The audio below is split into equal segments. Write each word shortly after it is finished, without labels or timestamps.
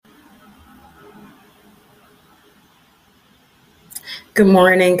Good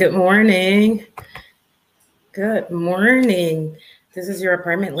morning. Good morning. Good morning. This is your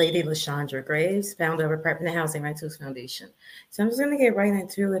apartment lady, LaShondra Graves, founder of Apartment Housing Rentals Foundation. So I'm just going to get right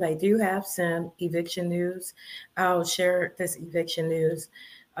into it. I do have some eviction news. I'll share this eviction news.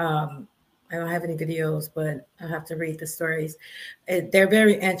 I don't have any videos, but I have to read the stories. They're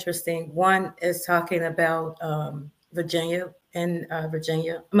very interesting. One is talking about Virginia and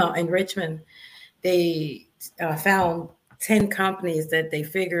no, in Richmond. They found 10 companies that they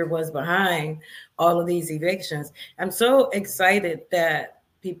figured was behind all of these evictions. I'm so excited that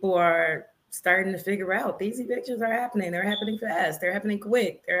people are starting to figure out these evictions are happening. They're happening fast. They're happening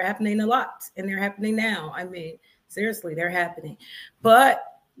quick. They're happening a lot. And they're happening now. I mean, seriously, they're happening. But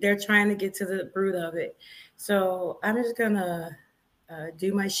they're trying to get to the root of it. So I'm just going to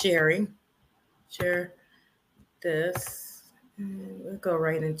do my sharing. Share this. We'll go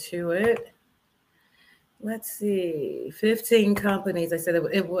right into it. Let's see, 15 companies. I said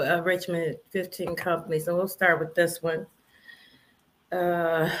it was Richmond, 15 companies. So we'll start with this one.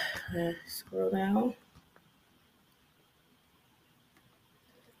 Uh, Scroll down.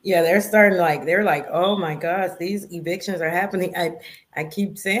 Yeah, they're like, oh my gosh, these evictions are happening. I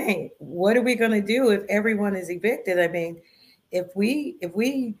keep saying, what are we gonna do if everyone is evicted? I mean, if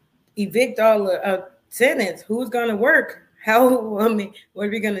we evict all the tenants, who's gonna work? How? I mean, what are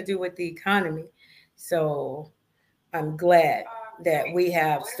we gonna do with the economy? So I'm glad that we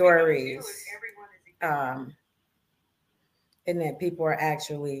have stories, um, and that people are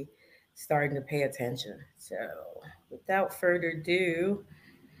actually starting to pay attention. So, without further ado,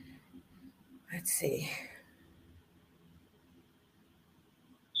 let's see.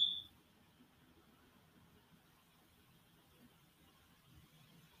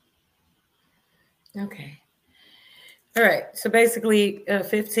 Okay. All right. So basically,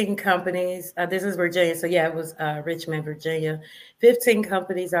 15 companies. This is Virginia. So yeah, it was Richmond, Virginia. 15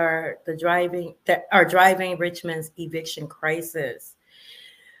 companies are driving Richmond's eviction crisis.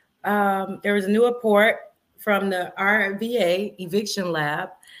 There was a new report from the RVA Eviction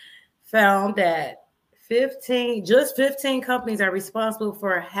Lab found that 15 companies are responsible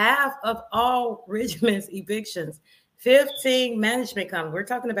for half of all Richmond's evictions. 15 management companies. We're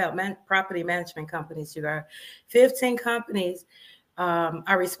talking about property management companies, you are. 15 companies are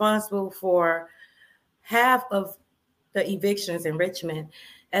responsible for half of the evictions in Richmond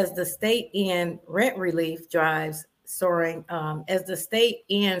as the state ends rent relief drives soaring,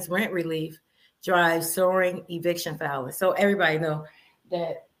 soaring eviction filings. So everybody know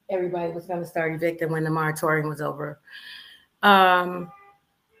that everybody was going to start evicting when the moratorium was over. Um,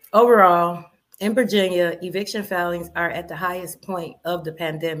 Overall, in Virginia, eviction filings are at the highest point of the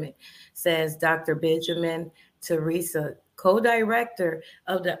pandemic, says Dr. Benjamin Teresa, co-director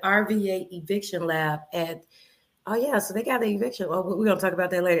of the RVA Eviction Lab at, oh yeah, so they got the eviction. Well, we're going to talk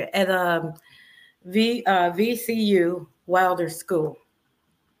about that later, at VCU Wilder School.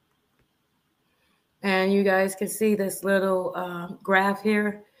 And you guys can see this little graph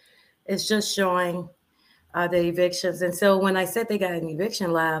here. It's just showing the evictions. And so when I said they got an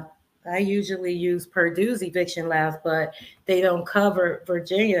eviction lab, I usually use Purdue's eviction lab, but they don't cover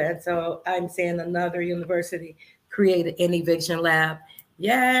Virginia. And so I'm saying another university created an eviction lab.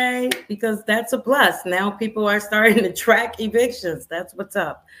 Yay, because that's a plus. Now people are starting to track evictions. That's what's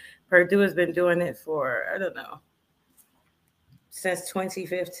up. Purdue has been doing it for, I don't know, since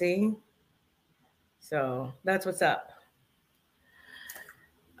 2015. So that's what's up.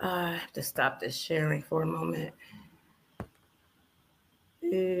 I have to stop this sharing for a moment.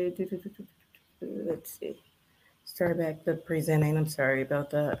 Let's see. Start back the presenting. I'm sorry about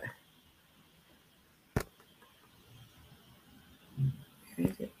that.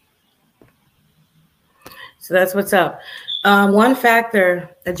 So that's what's up. One factor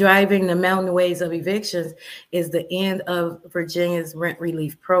driving the mountain waves of evictions is the end of Virginia's rent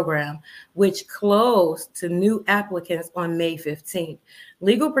relief program, which closed to new applicants on May 15th.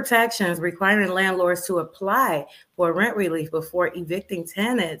 Legal protections requiring landlords to apply for rent relief before evicting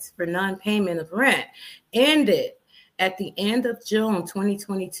tenants for non-payment of rent ended at the end of June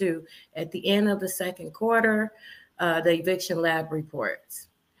 2022. At the end of the second quarter, the Eviction Lab reports.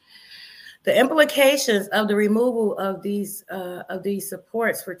 The implications of the removal of these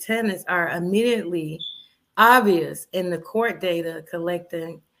supports for tenants are immediately obvious in the court data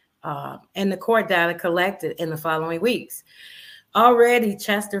collected in the following weeks. Already,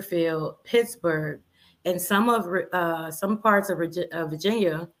 Chesterfield, Pittsburgh, and some parts of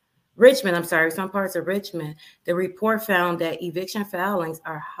Virginia, Richmond. I'm sorry, some parts of Richmond. The report found that eviction filings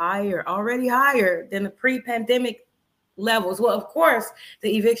are already higher than the pre-pandemic levels. Well, of course,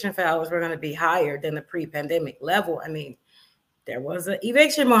 the eviction filings were going to be higher than the pre-pandemic level. I mean, there was an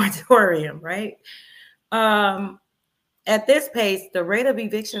eviction moratorium, right? At this pace, the rate of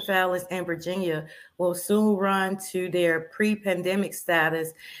eviction filings in Virginia will soon run to their pre-pandemic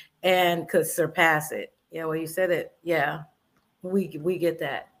status and could surpass it. Yeah, well, you said it. Yeah, we get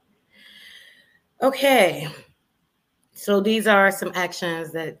that. Okay, so these are some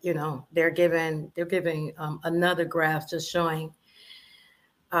actions that they're giving another graph just showing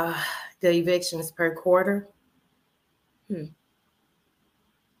the evictions per quarter.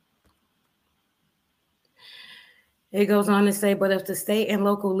 It goes on to say, but if the state and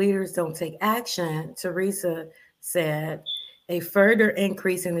local leaders don't take action, Teresa said, a further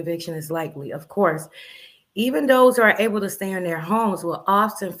increase in eviction is likely. Of course, even those who are able to stay in their homes will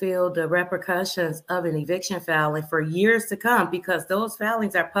often feel the repercussions of an eviction filing for years to come, because those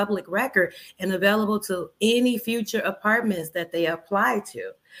filings are public record and available to any future apartments that they apply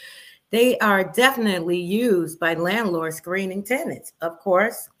to. They are definitely used by landlords screening tenants. Of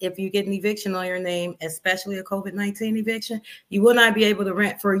course, if you get an eviction on your name, especially a COVID-19 eviction, you will not be able to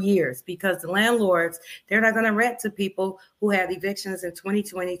rent for years, because the landlords, they're not going to rent to people who had evictions in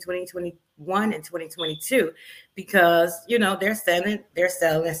 2020, 2021, and 2022, because, they're selling.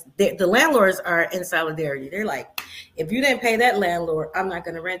 The landlords are in solidarity. They're like, if you didn't pay that landlord, I'm not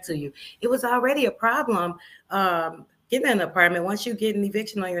going to rent to you. It was already a problem. Getting an apartment, once you get an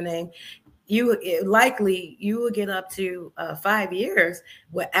eviction on your name, you will get up to 5 years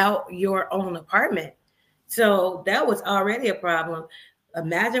without your own apartment. So that was already a problem.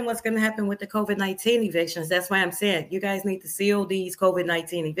 Imagine what's going to happen with the COVID-19 evictions. That's why I'm saying you guys need to seal these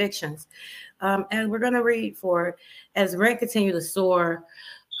COVID-19 evictions. And we're going to read for, as rent continue to soar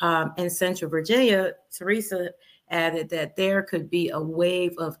in Central Virginia, Teresa added that there could be a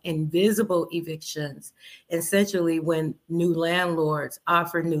wave of invisible evictions, essentially when new landlords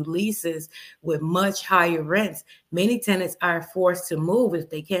offer new leases with much higher rents. Many tenants are forced to move if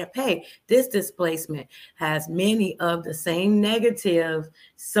they can't pay. This displacement has many of the same negative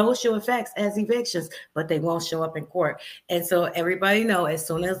social effects as evictions, but they won't show up in court. And so everybody know, as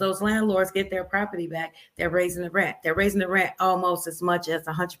soon as those landlords get their property back, they're raising the rent. They're raising the rent almost as much as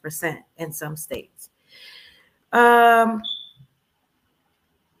 100% in some states. And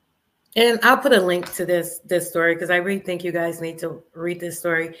I'll put a link to this story, because I really think you guys need to read this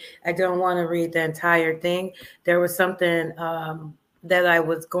story. I don't want to read the entire thing. There was something that I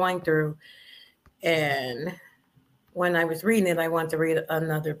was going through, and when I was reading it, I wanted to read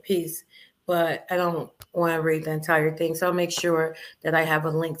another piece, but I don't want to read the entire thing. So I'll make sure that I have a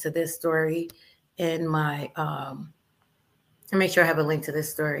link to this story in my I'll make sure I have a link to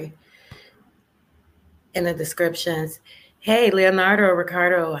this story in the descriptions. Hey, Leonardo,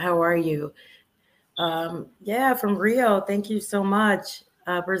 Ricardo, how are you? Yeah, from Rio. Thank you so much.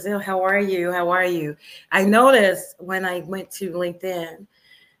 Brazil, how are you? How are you? I noticed when I went to LinkedIn,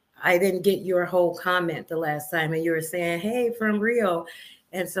 I didn't get your whole comment the last time, and you were saying, hey, from Rio.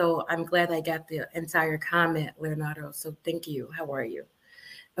 And so I'm glad I got the entire comment, Leonardo. So thank you. How are you?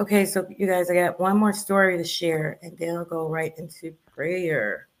 Okay, so you guys, I got one more story to share, and then I'll go right into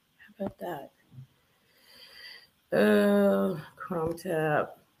prayer. How about that? Chrome tab.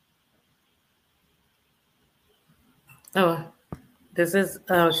 Oh, this is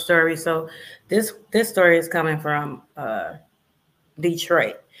a story. So this story is coming from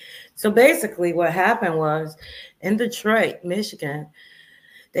Detroit. So basically, what happened was in Detroit, Michigan,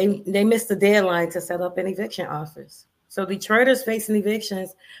 they missed the deadline to set up an eviction office. So Detroiters facing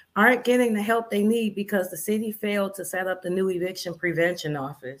evictions aren't getting the help they need because the city failed to set up the new eviction prevention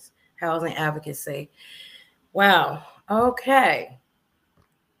office, housing advocates say. Wow. Okay,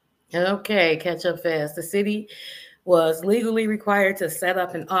 catch up fast. The city was legally required to set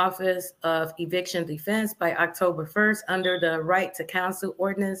up an office of eviction defense by October 1st under the Right to Counsel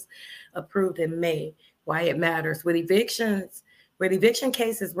ordinance approved in May. Why it matters. With eviction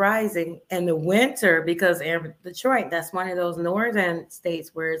cases rising in the winter, because in Detroit, that's one of those northern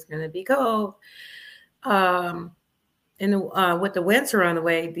states where it's going to be cold. With the winter on the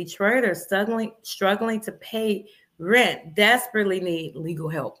way, Detroiters struggling to pay rent desperately need legal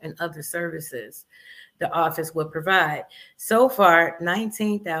help and other services the office would provide. So far,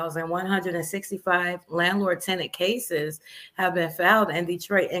 19,165 landlord-tenant cases have been filed in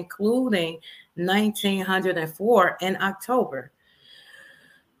Detroit, including 1,904 in October.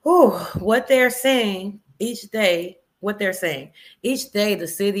 What they're saying each day, the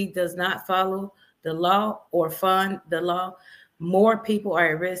city does not follow the law or fund the law. More people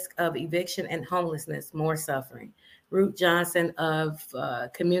are at risk of eviction and homelessness, more suffering. Ruth Johnson of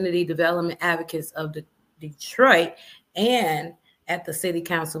Community Development Advocates of Detroit, and at the city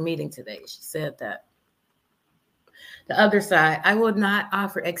council meeting today, she said that. The other side, I will not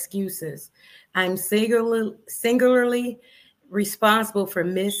offer excuses. I'm singularly responsible for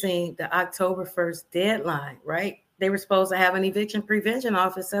missing the October 1st deadline, right? They were supposed to have an eviction prevention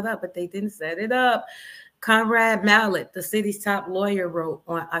office set up, but they didn't set it up. Conrad Mallett, the city's top lawyer, wrote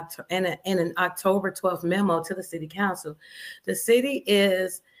on in an October 12th memo to the city council. The city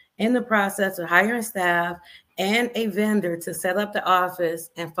is in the process of hiring staff and a vendor to set up the office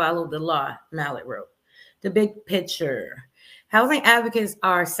and follow the law, Mallett wrote. The big picture. Housing advocates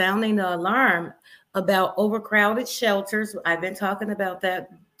are sounding the alarm about overcrowded shelters. I've been talking about that.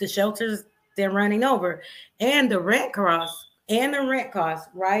 The shelters they're running over, and the rent costs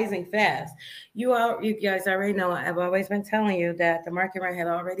rising fast. You guys already know. I've always been telling you that the market rent had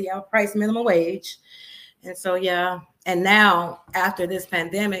already outpriced minimum wage, and so yeah. And now after this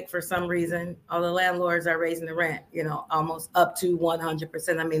pandemic, for some reason, all the landlords are raising the rent. Almost up to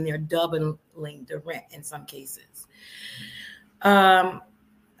 100%. I mean, they're doubling the rent in some cases.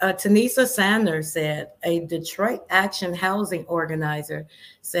 Tanisa Sanders said, a Detroit Action Housing organizer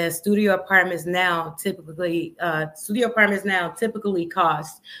says studio apartments now typically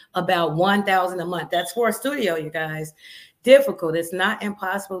cost about $1,000 a month. That's for a studio, you guys. Difficult. It's not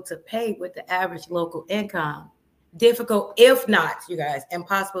impossible to pay with the average local income. Difficult, if not, you guys,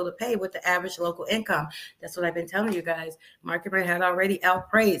 impossible to pay with the average local income. That's what I've been telling you guys. Market rate had already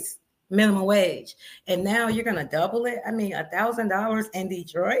outpriced minimum wage, and now you're going to double it. I mean, $1,000 in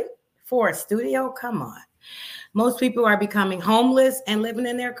Detroit for a studio? Come on. Most people are becoming homeless and living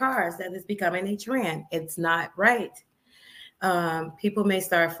in their cars. That is becoming a trend. It's not right. People may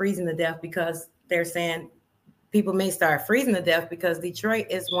start freezing to death because Detroit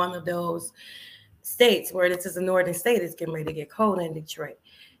is one of those states where this is a northern state. It's getting ready to get cold in Detroit.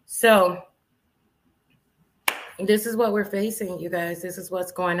 So this is what we're facing, you guys. This is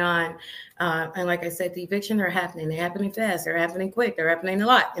what's going on. And like I said, the evictions are happening. They're happening fast. They're happening quick. They're happening a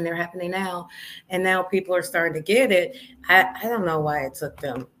lot. And they're happening now. And now people are starting to get it. I don't know why it took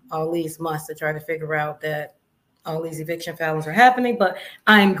them all these months to try to figure out that all these eviction filings are happening, but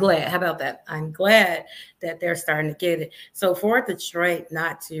I'm glad. How about that? I'm glad that they're starting to get it. So for Detroit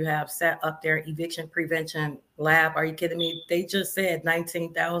not to have set up their eviction prevention lab, are you kidding me? They just said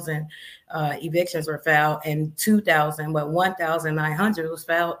 19,000 evictions were filed and 1,900 was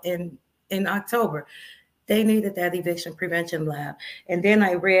filed in October. They needed that eviction prevention lab. And then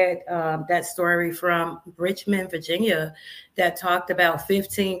I read that story from Richmond, Virginia, that talked about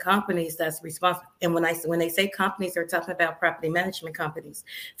 15 companies that's responsible. And when they say companies, they're talking about property management companies.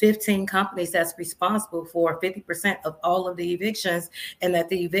 15 companies that's responsible for 50% of all of the evictions, and that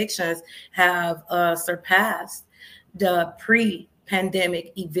the evictions have surpassed the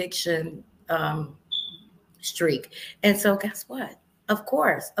pre-pandemic eviction streak. And so guess what? Of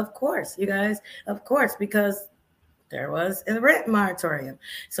course, you guys, because there was a rent moratorium.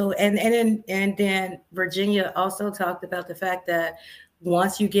 So, and then Virginia also talked about the fact that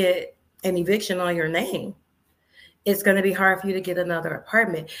once you get an eviction on your name, it's going to be hard for you to get another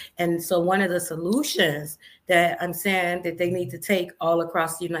apartment. And so one of the solutions that I'm saying that they need to take all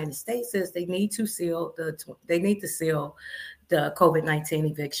across the United States is they need to seal the COVID-19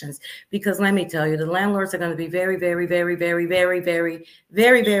 evictions, because let me tell you, the landlords are going to be very, very, very, very, very, very,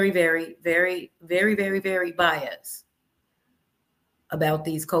 very, very, very, very, very, very, very biased about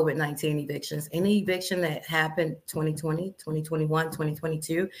these COVID-19 evictions. Any eviction that happened 2020, 2021,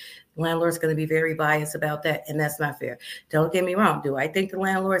 2022, the landlord's going to be very biased about that, and that's not fair. Don't get me wrong. Do I think the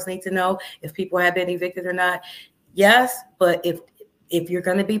landlords need to know if people have been evicted or not? Yes, but if you're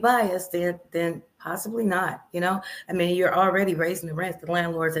going to be biased, then possibly not. I mean, you're already raising the rents. The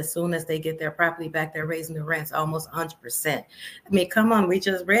landlords, as soon as they get their property back, they're raising the rents almost 100%. I mean, come on, we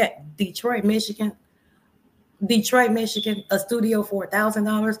just read Detroit, Michigan, a studio for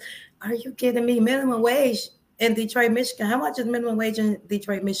 $1,000. Are you kidding me? Minimum wage in Detroit, Michigan. How much is minimum wage in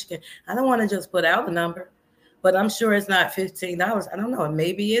Detroit, Michigan? I don't want to just put out a number, but I'm sure it's not $15. I don't know.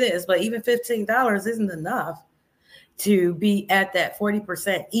 Maybe it is, but even $15 isn't enough to be at that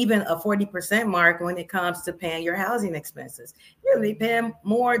 40%, even a 40% mark when it comes to paying your housing expenses. You're going to be paying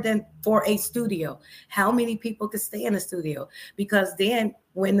more than for a studio. How many people could stay in a studio? Because then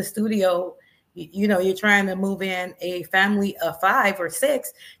when the studio, you're trying to move in a family of 5 or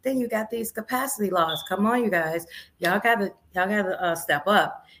 6, then you got these capacity laws. Come on, you guys. Y'all gotta step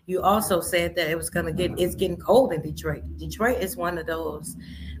up. You also said that it's getting cold in Detroit. Detroit is one of those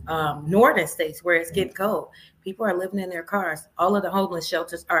northern states where it's getting cold. People are living in their cars. All of the homeless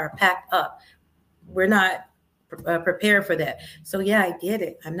shelters are packed up. We're not prepared for that. So yeah, I get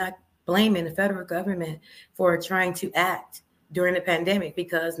it. I'm not blaming the federal government for trying to act, during the pandemic,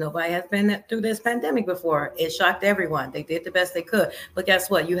 because nobody has been through this pandemic before. It shocked everyone. They did the best they could. But guess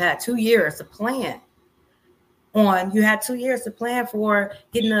what? You had 2 years to plan you had 2 years to plan for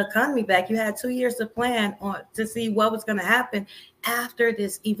getting the economy back. You had 2 years to plan on to see what was going to happen after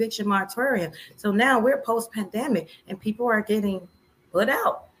this eviction moratorium. So now we're post-pandemic and people are getting put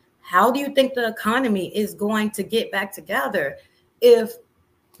out. How do you think the economy is going to get back together if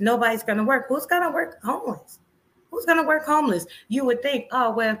nobody's going to work? Who's going to work homeless? Who's going to work homeless? You would think,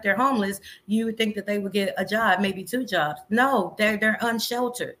 oh, well, if they're homeless, you would think that they would get a job, maybe 2 jobs. No, they're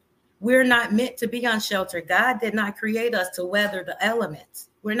unsheltered. We're not meant to be unsheltered. God did not create us to weather the elements.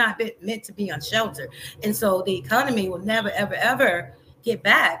 We're not meant to be unsheltered. And so the economy will never, ever, ever get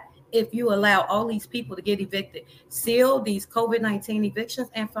back if you allow all these people to get evicted. Seal these COVID-19 evictions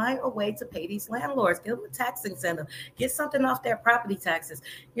and find a way to pay these landlords. Give them a tax incentive. Get something off their property taxes.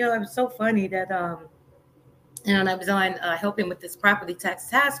 You know, it was so funny that and I was on helping with this property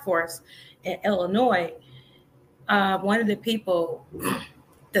tax task force in Illinois. One of the people,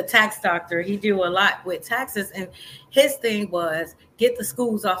 the tax doctor, he do a lot with taxes, and his thing was get the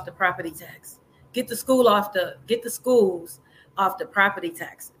schools off the property tax, get the schools off the property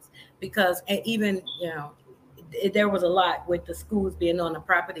taxes, because even, you know, there was a lot with the schools being on the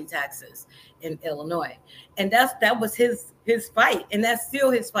property taxes in Illinois, and that was his fight, and that's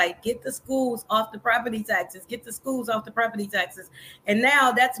still his fight. Get the schools off the property taxes, get the schools off the property taxes, and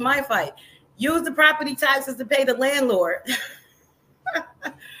now that's my fight. Use the property taxes to pay the landlord.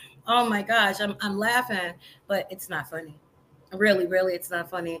 Oh my gosh, I'm laughing, but it's not funny. Really, really, it's not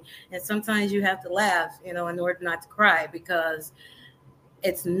funny. And sometimes you have to laugh, you know, in order not to cry, because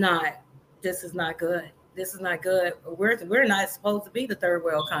this is not good. This is not good. We're not supposed to be the third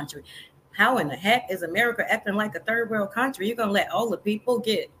world country. How in the heck is America acting like a third world country? You're gonna let all the people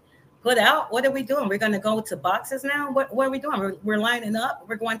get put out? What are we doing? We're gonna go to boxes now? What are we doing? We're lining up.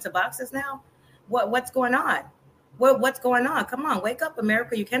 We're going to boxes now. What's going on? What's going on? Come on, wake up,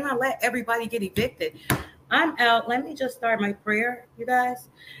 America. You cannot let everybody get evicted. I'm out. Let me just start my prayer, you guys.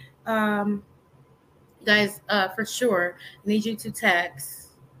 For sure, need you to text.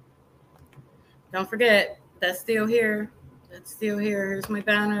 Don't forget, that's still here. That's still here. Here's my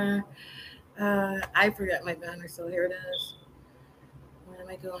banner. I forgot my banner, so here it is. What am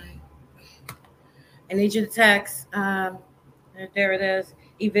I doing? I need you to text. There it is.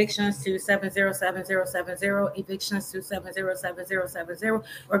 Evictions to 7070070, evictions to 7070070,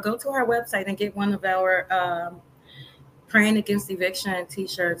 or go to our website and get one of our Praying Against Eviction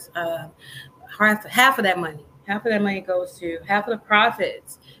t-shirts. Half of that money goes to, half of the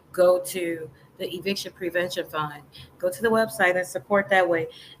profits go to the Eviction Prevention Fund. Go to the website and support that way.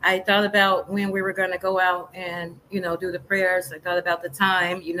 I thought about when we were going to go out and, you know, do the prayers. I thought about the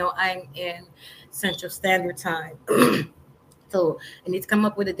time. You know, I'm in Central Standard Time. So I need to come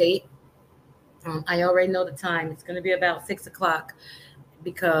up with a date. I already know the time. It's going to be about 6 o'clock,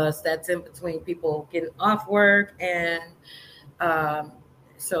 because that's in between people getting off work. And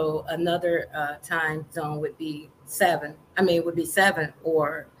so another time zone would be 7. It would be 7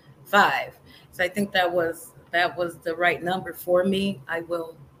 or 5. So I think that was the right number for me. I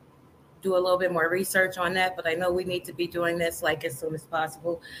will do a little bit more research on that, but I know we need to be doing this like as soon as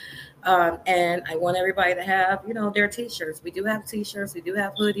possible. And I want everybody to have, you know, their t-shirts. We do have t-shirts. We do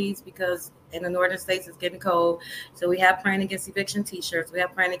have hoodies, because in the northern states it's getting cold. So we have Praying Against Eviction t-shirts. We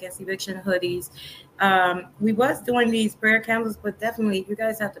have Praying Against Eviction hoodies. We was doing these prayer candles, but definitely you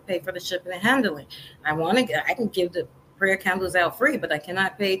guys have to pay for the shipping and handling. I can give the prayer candles out free, but I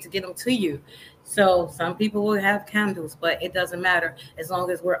cannot pay to get them to you. So some people will have candles, but it doesn't matter as long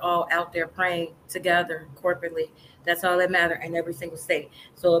as we're all out there praying together corporately. That's all that matters in every single state.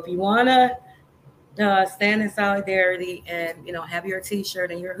 So if you want to stand in solidarity and, you know, have your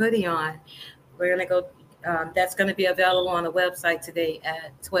t-shirt and your hoodie on, we're going to go. That's going to be available on the website today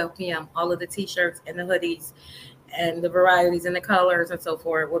at 12 p.m. All of the t-shirts and the hoodies and the varieties and the colors and so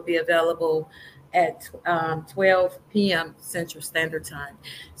forth will be available at 12 p.m. Central Standard Time.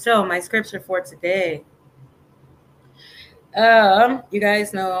 So my scripture for today, you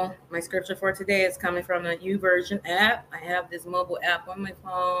guys know my scripture for today is coming from the YouVersion app. I have this mobile app on my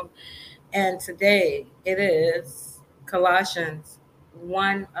phone, and today it is Colossians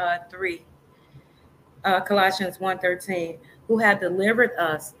 1:3. Colossians 1:13, who had delivered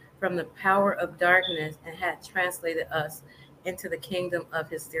us from the power of darkness and had translated us into the kingdom of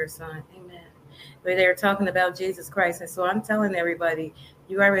his dear Son. Amen. Where they're talking about Jesus Christ. And so I'm telling everybody,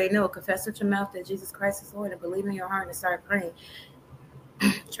 you already know, confess with your mouth that Jesus Christ is Lord and believe in your heart and start praying.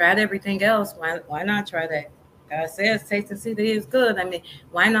 Tried everything else. Why not try that? God says, taste and see that he is good.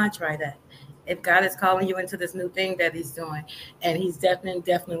 Why not try that? If God is calling you into this new thing that he's doing, and he's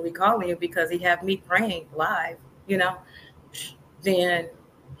definitely calling you because he have me praying live, then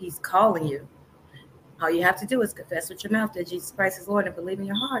he's calling you. All you have to do is confess with your mouth that Jesus Christ is Lord and believe in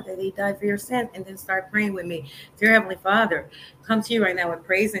your heart that he died for your sin, and then start praying with me. Dear Heavenly Father, come to you right now with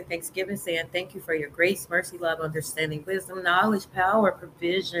praise and thanksgiving, saying thank you for your grace, mercy, love, understanding, wisdom, knowledge, power,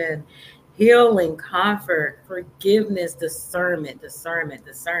 provision, healing, comfort, forgiveness, discernment.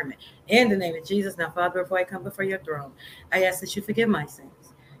 In the name of Jesus, now, Father, before I come before your throne, I ask that you forgive my sins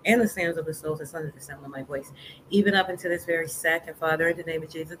and the sins of the souls that's under the sound of my voice, even up until this very second, Father, in the name of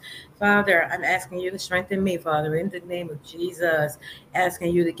Jesus. Father, I'm asking you to strengthen me, Father, in the name of Jesus.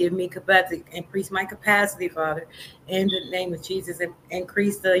 Asking you to give me capacity, increase my capacity, Father, in the name of Jesus. And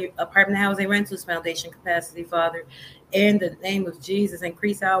increase the Apartment Housing Rentals Foundation capacity, Father, in the name of Jesus.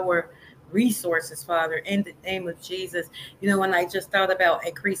 Increase our resources, Father, in the name of Jesus. When I just thought about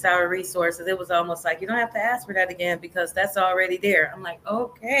increase our resources, it was almost like you don't have to ask for that again because that's already there. I'm like,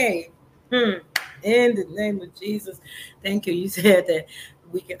 okay, in the name of Jesus. Thank you. You said that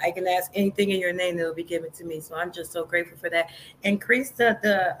I can ask anything in your name that will be given to me. So I'm just so grateful for that. Increase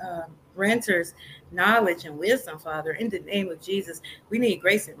the renters' knowledge and wisdom, Father, in the name of Jesus. We need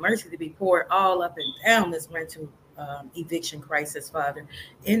grace and mercy to be poured all up and down this rental eviction crisis, Father,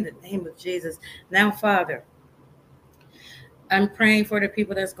 in the name of Jesus. Now, Father, I'm praying for the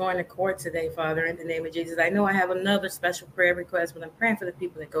people that's going to court today, Father, in the name of Jesus. I know I have another special prayer request, but I'm praying for the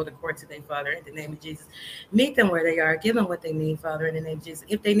people that go to court today, Father, in the name of Jesus. Meet them where they are. Give them what they need, Father, in the name of Jesus.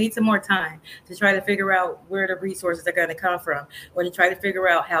 If they need some more time to try to figure out where the resources are going to come from, or to try to figure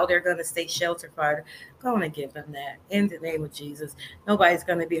out how they're going to stay sheltered, Father, go on and give them that in the name of Jesus. Nobody's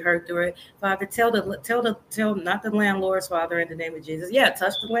going to be hurt through it, Father. Tell not the landlords, Father, in the name of Jesus. Yeah,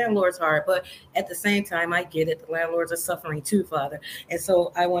 touch the landlord's heart, but at the same time, I get it. The landlords are suffering too, Father. And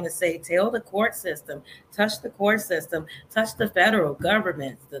so I want to say, tell the court system, touch the court system, touch the federal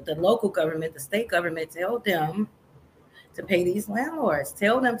government, the local government, the state government, tell them to pay these landlords.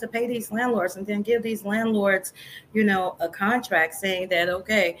 Tell them to pay these landlords, and then give these landlords, a contract saying that,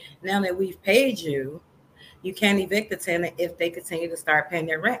 okay, now that we've paid you, you can't evict the tenant if they continue to start paying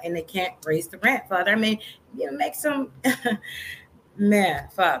their rent, and they can't raise the rent, Father. I mean, make some,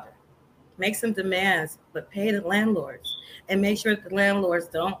 Father, make some demands, but pay the landlords. And make sure that the landlords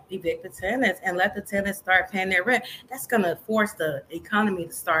don't evict the tenants, and let the tenants start paying their rent. That's going to force the economy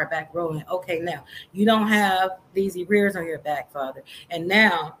to start back rolling. Okay, now you don't have these arrears on your back, Father. And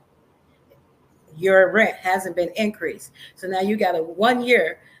now your rent hasn't been increased. So now you got a 1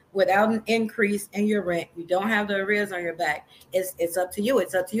 year without an increase in your rent. You don't have the arrears on your back. It's up to you.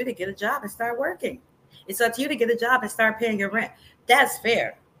 It's up to you to get a job and start working. It's up to you to get a job and start paying your rent. That's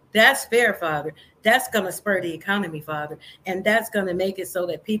fair. That's fair, Father. That's going to spur the economy, Father. And that's going to make it so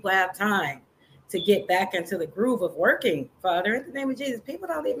that people have time to get back into the groove of working, Father, in the name of Jesus.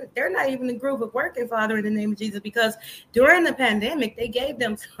 They're not even in the groove of working, Father, in the name of Jesus, because during the pandemic, they gave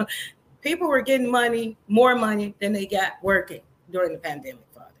them, people were getting more money than they got working during the pandemic,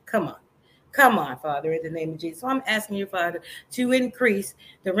 Father. Come on, Father, in the name of Jesus. So I'm asking you, Father, to increase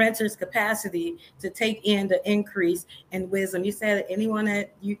the renters' capacity to take in the increase in wisdom. You said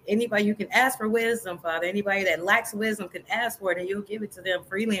anybody you can ask for wisdom, Father. Anybody that lacks wisdom can ask for it, and you'll give it to them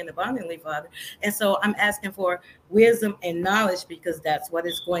freely and abundantly, Father. And so I'm asking for wisdom and knowledge, because that's what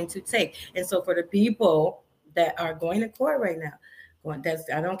it's going to take. And so for the people that are going to court right now,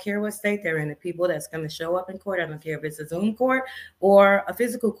 I don't care what state they're in, the people that's going to show up in court, I don't care if it's a Zoom court or a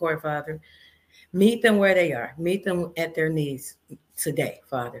physical court, Father. Meet them where they are. Meet them at their knees today,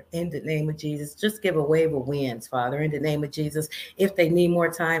 Father, in the name of Jesus. Just give a wave of winds, Father, in the name of Jesus. If they need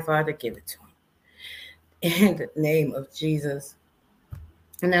more time, Father, give it to them. In the name of Jesus.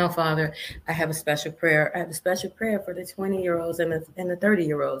 And now, Father, I have a special prayer. I have a special prayer for the 20-year-olds and the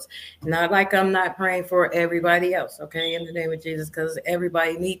 30-year-olds. Not like I'm not praying for everybody else, okay, in the name of Jesus, because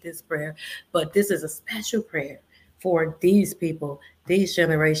everybody needs this prayer. But this is a special prayer for these people, these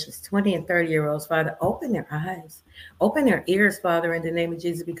generations, 20 and 30-year-olds, Father. Open their eyes, open their ears, Father, in the name of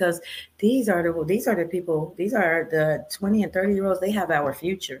Jesus, because these are the people, these are the 20 and 30-year-olds. They have our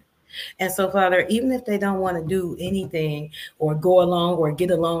future. And so, Father, even if they don't want to do anything or go along or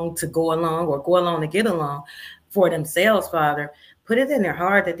get along to go along or go along to get along for themselves, Father, put it in their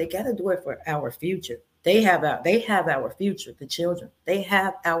heart that they got to do it for our future. They have our future, the children. They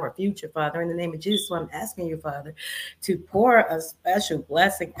have our future, Father, in the name of Jesus. So I'm asking you, Father, to pour a special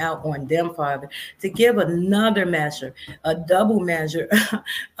blessing out on them, Father, to give another measure, a double measure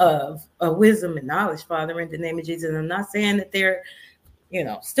of wisdom and knowledge, Father, in the name of Jesus. And I'm not saying that they're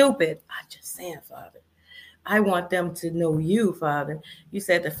stupid. I'm just saying, Father, I want them to know you, Father. You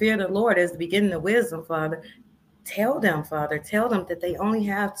said the fear of the Lord is the beginning of wisdom, Father. Tell them, Father, tell them that they only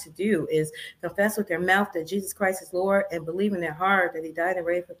have to do is confess with their mouth that Jesus Christ is Lord and believe in their heart that he died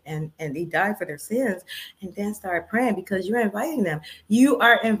and he died for their sins, and then start praying, because you're inviting them. You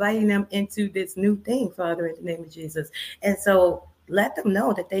are inviting them into this new thing, Father, in the name of Jesus. And so let them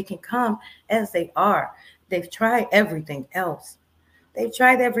know that they can come as they are. They've tried everything else. They've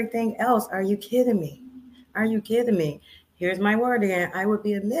tried everything else. Are you kidding me? Are you kidding me? Here's my word again. I would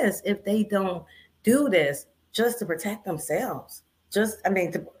be amiss if they don't do this just to protect themselves. If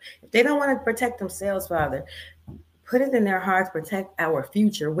they don't want to protect themselves, Father, put it in their hearts, protect our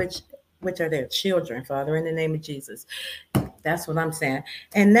future, which are their children, Father, in the name of Jesus. That's what I'm saying.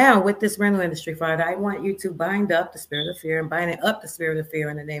 And now with this rental industry, Father, I want you to bind up the spirit of fear. I'm binding up the spirit of fear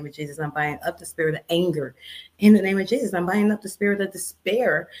in the name of Jesus. I'm binding up the spirit of anger in the name of Jesus. I'm binding up the spirit of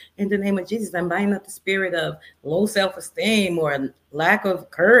despair in the name of Jesus. I'm binding up the spirit of low self-esteem or lack of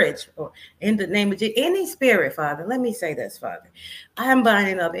courage or in the name of Jesus. Any spirit, Father, let me say this, Father. I'm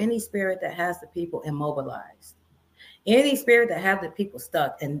binding up any spirit that has the people immobilized. Any spirit that have the people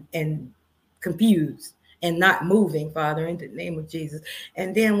stuck and confused and not moving, Father, in the name of Jesus.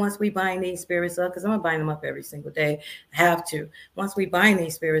 And then once we bind these spirits up, because I'm going to bind them up every single day, I have to. Once we bind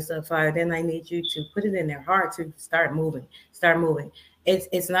these spirits up, Father, then I need you to put it in their heart to start moving.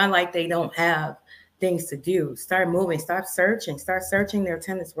 It's not like they don't have things to do. Start moving, start searching their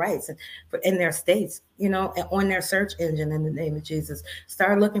tenants' rights in their states, on their search engine in the name of Jesus.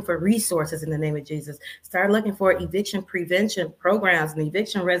 Start looking for resources in the name of Jesus. Start looking for eviction prevention programs and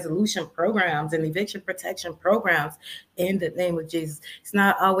eviction resolution programs and eviction protection programs in the name of Jesus. It's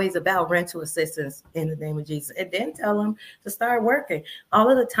not always about rental assistance in the name of Jesus. And then tell them to start working. All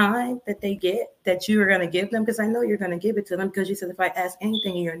of the time that they get that you are going to give them, because I know you're going to give it to them, because you said if I ask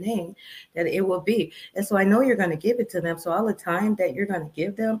anything in your name, that it will be. And so I know you're going to give it to them. So all the time that you're going to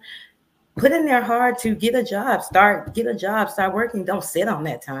give them, put in their heart to get a job, start working. Don't sit on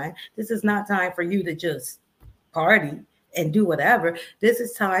that time. This is not time for you to just party and do whatever. This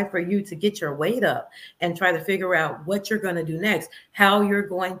is time for you to get your weight up and try to figure out what you're going to do next, how you're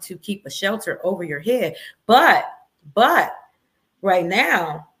going to keep a shelter over your head. But right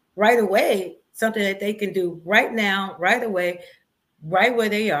now, right away, something that they can do right now, right away, right where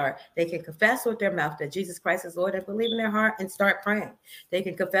they are, they can confess with their mouth that Jesus Christ is Lord and believe in their heart and start praying. They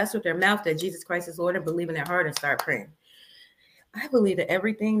can confess with their mouth that Jesus Christ is Lord and believe in their heart and start praying. I believe that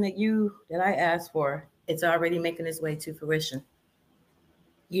everything that I asked for, it's already making its way to fruition.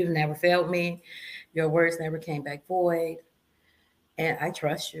 You've never failed me. Your words never came back void. And I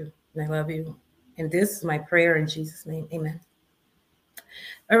trust you and I love you. And this is my prayer in Jesus' name. Amen.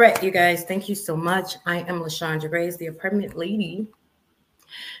 All right, you guys, thank you so much. I am LaShondra Graves, the apartment lady.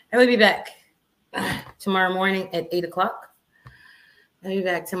 I will be back tomorrow morning at 8 o'clock. I'll be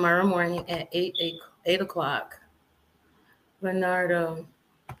back tomorrow morning at 8 o'clock. Leonardo.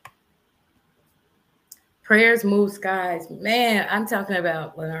 Prayers move skies. Man, I'm talking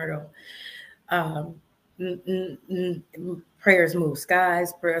about Leonardo. Prayers move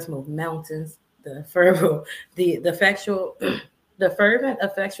skies. Prayers move mountains. The fervent,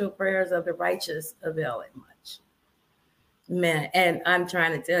 effectual prayers of the righteous avail it much. Man, and I'm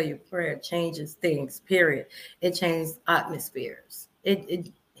trying to tell you, prayer changes things, period. It changes atmospheres.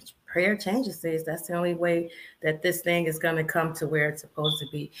 Prayer changes things. That's the only way that this thing is going to come to where it's supposed to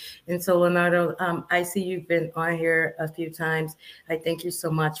be. And so, Leonardo, I see you've been on here a few times. I thank you so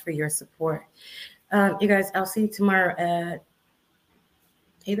much for your support. You guys, I'll see you tomorrow at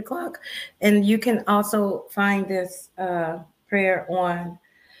 8 o'clock. And you can also find this prayer on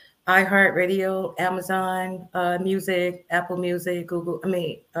iHeartRadio, Amazon Music, Apple Music,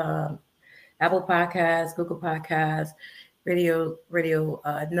 Apple Podcasts, Google Podcasts, Radio,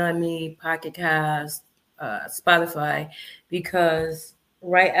 Nami, Pocket Cast, Spotify, because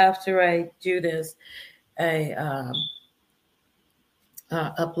right after I do this, I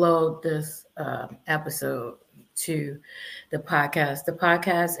upload this episode to the podcast. The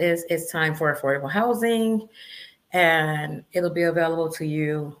podcast is It's Time for Affordable Housing, and it'll be available to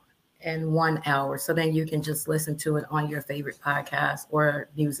you in 1 hour. So then you can just listen to it on your favorite podcast or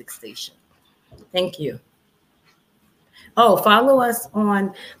music station. Thank you. Oh, follow It's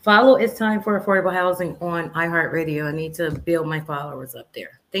Time for Affordable Housing on iHeartRadio. I need to build my followers up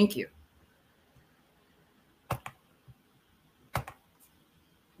there. Thank you.